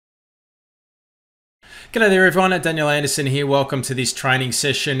G'day there everyone, Daniel Anderson here. Welcome to this training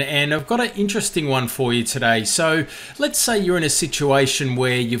session, and I've got an interesting one for you today. So let's say you're in a situation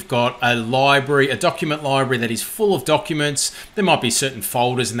where you've got a library, a document library that is full of documents. There might be certain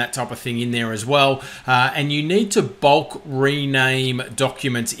folders and that type of thing in there as well, and you need to bulk rename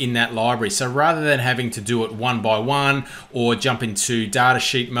documents in that library. So rather than having to do it one by one or jump into data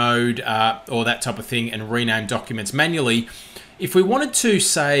sheet mode or that type of thing and rename documents manually, if we wanted to,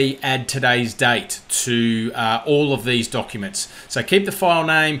 say, add today's date to all of these documents, so keep the file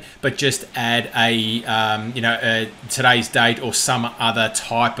name, but just add a today's date or some other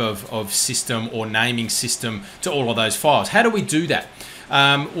type of system or naming system to all of those files. How do we do that?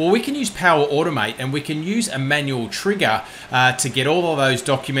 Well, we can use Power Automate, and we can use a manual trigger to get all of those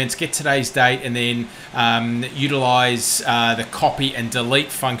documents, get today's date, and then utilize the copy and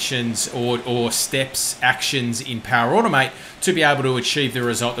delete functions or steps, actions in Power Automate to be able to achieve the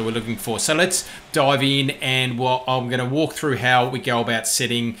result that we're looking for. So let's dive in, and I'm going to walk through how we go about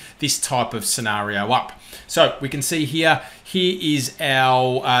setting this type of scenario up. So we can see here is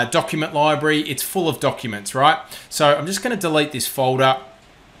our document library. It's full of documents, right? So I'm just going to delete this folder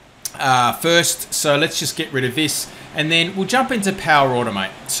first. So let's just get rid of this, and then we'll jump into Power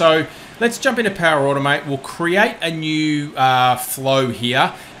Automate. So let's jump into Power Automate. We'll create a new flow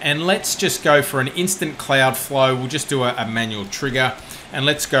here, and let's just go for an instant cloud flow. We'll just do a manual trigger, and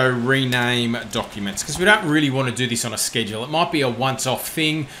let's go rename documents, because we don't really want to do this on a schedule. It might be a once-off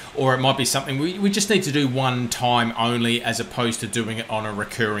thing, or it might be something we just need to do one time only, as opposed to doing it on a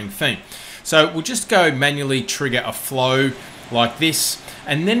recurring thing. So we'll just go manually trigger a flow like this,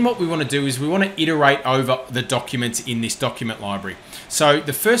 and then what we want to do is we want to iterate over the documents in this document library. So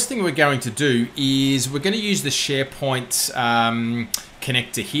the first thing we're going to do is we're going to use the SharePoint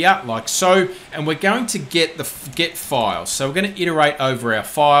connector here, like so, and we're going to get files. So we're going to iterate over our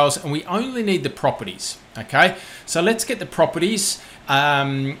files, and we only need the properties. Okay, so let's get the properties,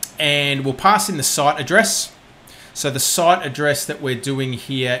 and we'll pass in the site address. So the site address that we're doing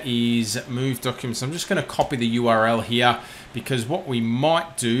here is move documents. I'm just going to copy the URL here, because what we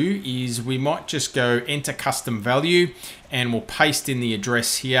might do is we might just go enter custom value, and we'll paste in the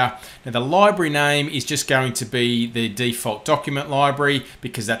address here. Now the library name is just going to be the default document library,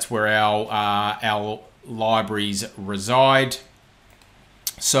 because that's where our libraries reside.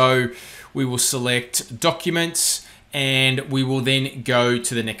 So we will select documents, and we will then go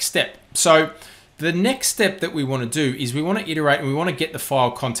to the next step. So the next step that we want to do is we want to iterate, and we want to get the file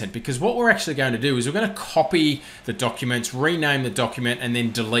content, because what we're actually going to do is we're going to copy the documents, rename the document, and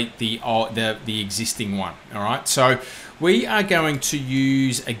then delete the existing one. All right, so we are going to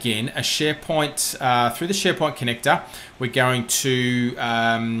use, again, a SharePoint, through the SharePoint connector, we're going to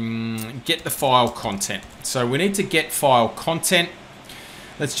get the file content. So we need to get file content.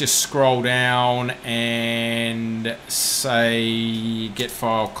 Let's just scroll down and say get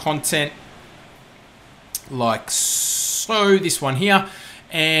file content, like so, this one here.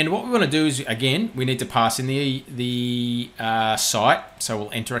 And what we want to do is, again, we need to pass in the site. So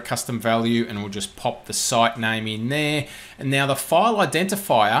we'll enter a custom value, and we'll just pop the site name in there. And now the file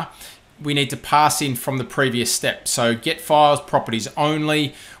identifier, we need to pass in from the previous step. So get files, properties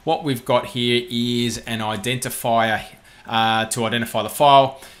only. What we've got here is an identifier to identify the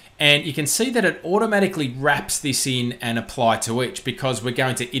file. And you can see that it automatically wraps this in and apply to each, because we're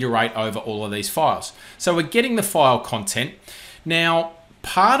going to iterate over all of these files. So we're getting the file content. Now,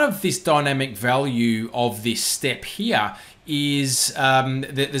 part of this dynamic value of this step here is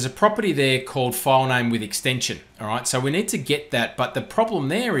there's a property there called file name with extension. All right, so we need to get that, but the problem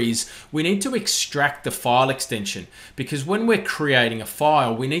there is we need to extract the file extension, because when we're creating a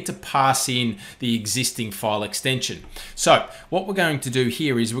file, we need to pass in the existing file extension. So what we're going to do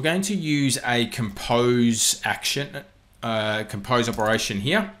here is we're going to use a compose action, compose operation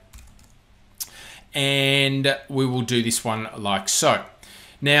here, and we will do this one like so.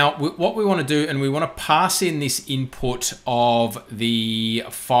 Now, what we want to do, and we want to pass in this input of the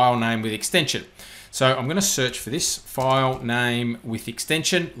file name with extension. So I'm going to search for this file name with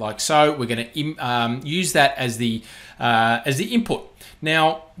extension, like so. We're going to use that as the input.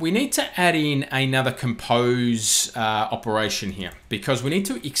 Now, we need to add in another compose operation here, because we need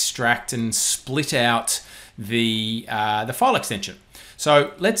to extract and split out the file extension.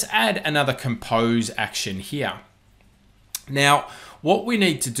 So let's add another compose action here. Now, what we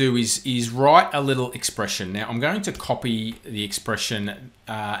need to do is write a little expression. Now I'm going to copy the expression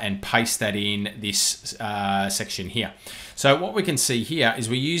and paste that in this section here. So what we can see here is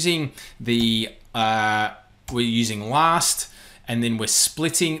we're using last, and then we're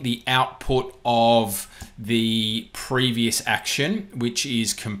splitting the output of the previous action, which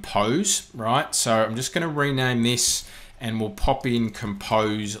is compose, right? So I'm just going to rename this, and we'll pop in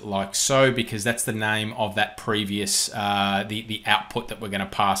compose like so, because that's the name of that previous, the output that we're going to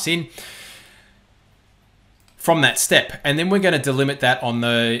pass in from that step. And then we're going to delimit that on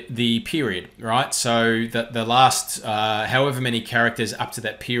the period, right? So that the last, however many characters up to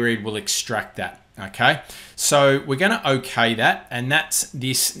that period, will extract that. Okay, so we're going to okay that, and that's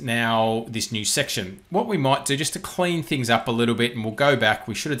this now, this new section. What we might do, just to clean things up a little bit, and we'll go back,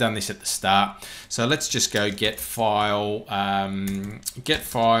 we should have done this at the start. So let's just go get file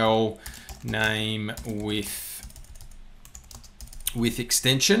name with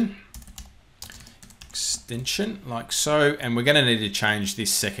extension like so, and we're going to need to change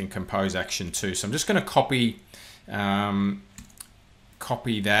this second compose action too. So I'm just going to copy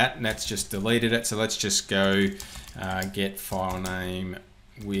that, and that's just deleted it. So let's just go get file name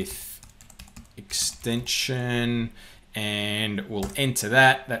with extension, and we'll enter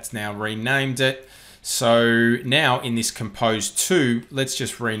that. That's now renamed it. So now in this compose 2, let's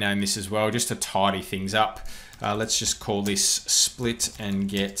just rename this as well, just to tidy things up. Let's just call this split and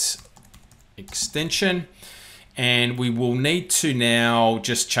get extension, and we will need to now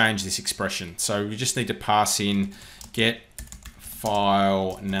just change this expression. So we just need to pass in get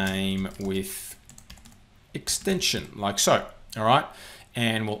file name with extension like so. All right,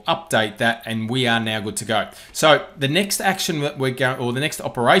 and we'll update that, and we are now good to go. So the next action that we're going, or the next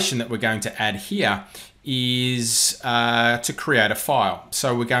operation that we're going to add here, is to create a file.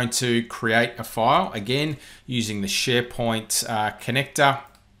 So we're going to create a file again using the SharePoint connector.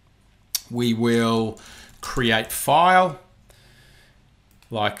 We will create file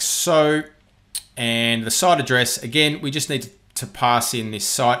like so, and the site address, again, we just need to pass in this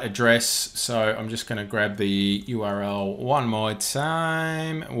site address. So I'm just going to grab the URL one more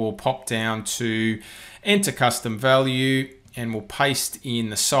time. We'll pop down to enter custom value, and we'll paste in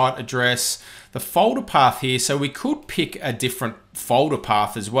the site address, the folder path here. So we could pick a different folder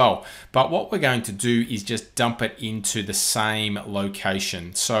path as well, but what we're going to do is just dump it into the same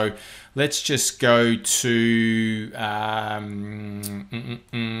location. So let's just go to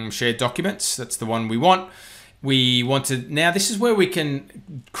shared documents. That's the one we want. We want to, now this is where we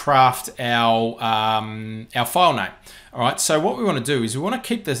can craft our file name. All right, so what we want to do is we want to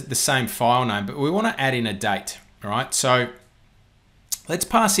keep the same file name, but we want to add in a date. All right, so let's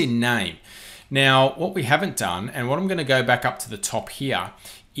pass in name. Now, what we haven't done, and what I'm going to go back up to the top here,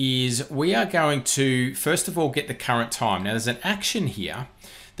 is we are going to, first of all, get the current time. Now, there's an action here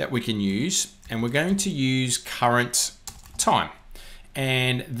that we can use, and we're going to use current time.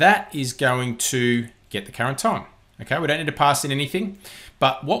 And that is going to get the current time. Okay, we don't need to pass in anything,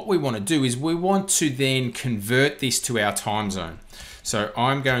 but what we want to do is we want to then convert this to our time zone. So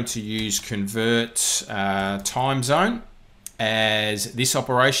I'm going to use convert time zone as this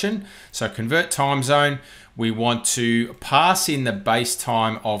operation. So convert time zone, we want to pass in the base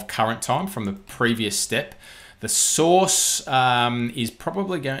time of current time from the previous step. The source is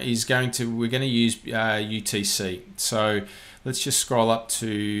probably going to, we're going to use UTC. So let's just scroll up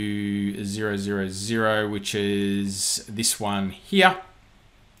to 000, which is this one here.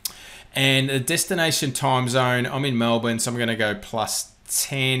 And the destination time zone, I'm in Melbourne, so I'm going to go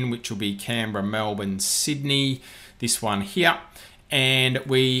 +10, which will be Canberra, Melbourne, Sydney, this one here. And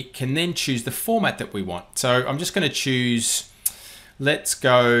we can then choose the format that we want. So I'm just going to choose, let's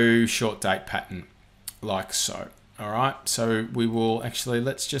go short date pattern, like so. All right, so we will actually,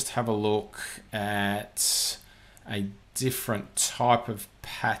 let's just have a look at a different type of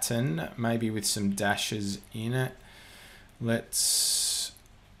pattern, maybe with some dashes in it. Let's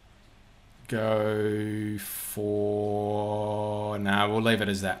go for, no, we'll leave it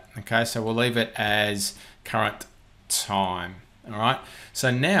as that. Okay, so we'll leave it as current time. All right,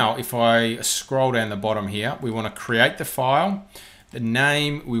 so now if I scroll down the bottom here, we want to create the file, the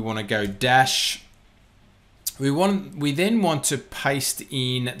name, we want to go dash. We then want to paste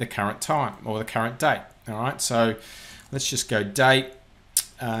in the current time or the current date. All right, so let's just go date.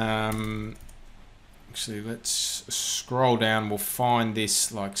 Actually, let's scroll down. We'll find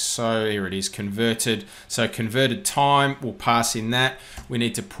this like so. Here it is, converted. So converted time, we'll pass in that. We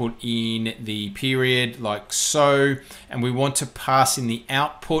need to put in the period like so, and we want to pass in the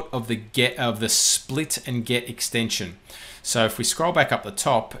output of the split and get extension. So if we scroll back up the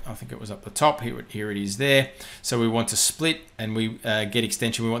top, I think it was up the top, here it is there. So we want to split and we get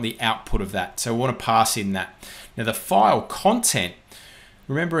extension, we want the output of that. So we want to pass in that. Now the file content,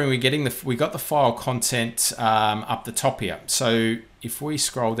 remembering we got the file content up the top here. So if we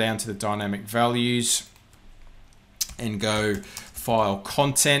scroll down to the dynamic values and go file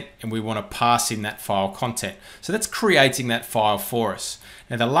content, and we want to pass in that file content. So that's creating that file for us.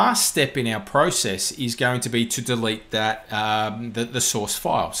 Now the last step in our process is going to be to delete that the source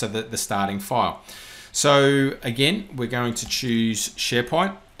file, so the starting file. So again, we're going to choose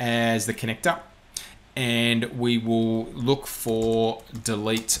SharePoint as the connector, and we will look for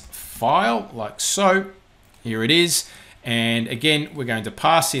delete file like so. Here it is. And again, we're going to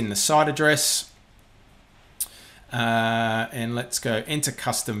pass in the site address. And let's go enter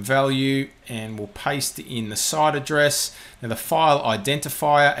custom value, and we'll paste in the site address. Now the file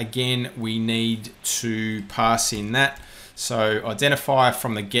identifier, again, we need to pass in that. So identifier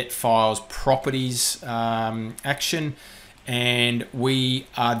from the get files properties action, and we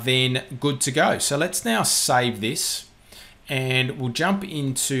are then good to go. So let's now save this, and we'll jump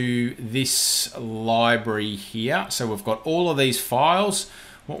into this library here. So we've got all of these files.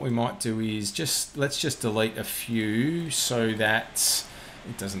 What we might do is let's just delete a few so that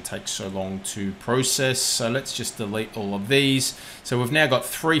it doesn't take so long to process. So let's just delete all of these. So we've now got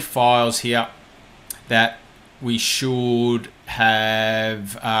 3 files here that we should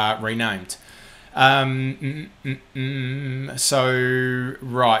have renamed. So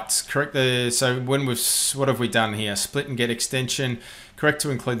right, correct so what have we done here? Split and get extension. Correct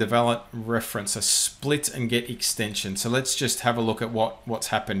to include the valid reference. So split and get extension. So let's just have a look at what's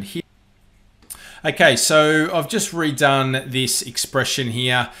happened here. Okay, so I've just redone this expression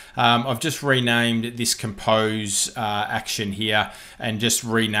here. I've just renamed this compose action here, and just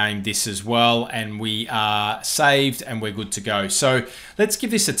renamed this as well, and we are saved and we're good to go. So let's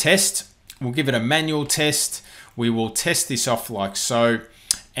give this a test. We'll give it a manual test. We will test this off like so.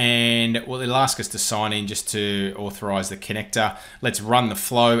 And well, it'll ask us to sign in just to authorize the connector. Let's run the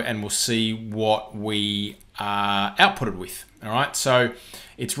flow and we'll see what we are outputted with. All right, so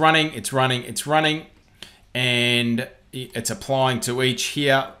it's running, and it's applying to each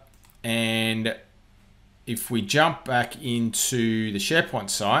here. And if we jump back into the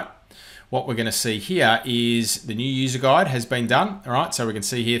SharePoint site, what we're going to see here is the new user guide has been done. All right, so we can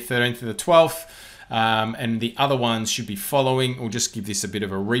see here 13th to the 12th. And the other ones should be following. We'll just give this a bit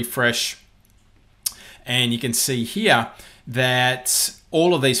of a refresh. And you can see here that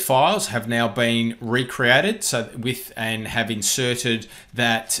all of these files have now been recreated, so and have inserted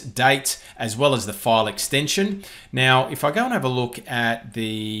that date as well as the file extension. Now, if I go and have a look at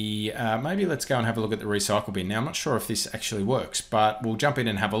the, maybe let's go and have a look at the recycle bin. Now, I'm not sure if this actually works, but we'll jump in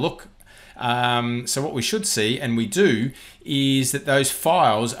and have a look. So what we should see, and we do, is that those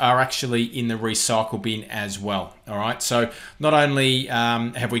files are actually in the recycle bin as well. All right, so not only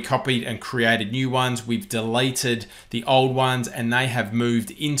have we copied and created new ones, we've deleted the old ones, and they have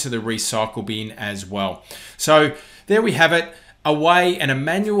moved into the recycle bin as well. So there we have it. A way, and a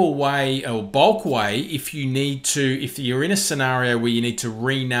manual way or bulk way, if you're in a scenario where you need to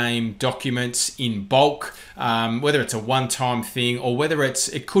rename documents in bulk, whether it's a one-time thing or whether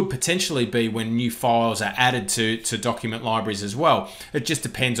it could potentially be when new files are added to document libraries as well. It just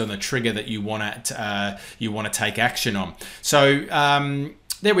depends on the trigger that you want to take action on. So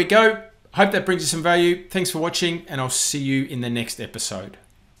there we go. Hope that brings you some value. Thanks for watching, and I'll see you in the next episode.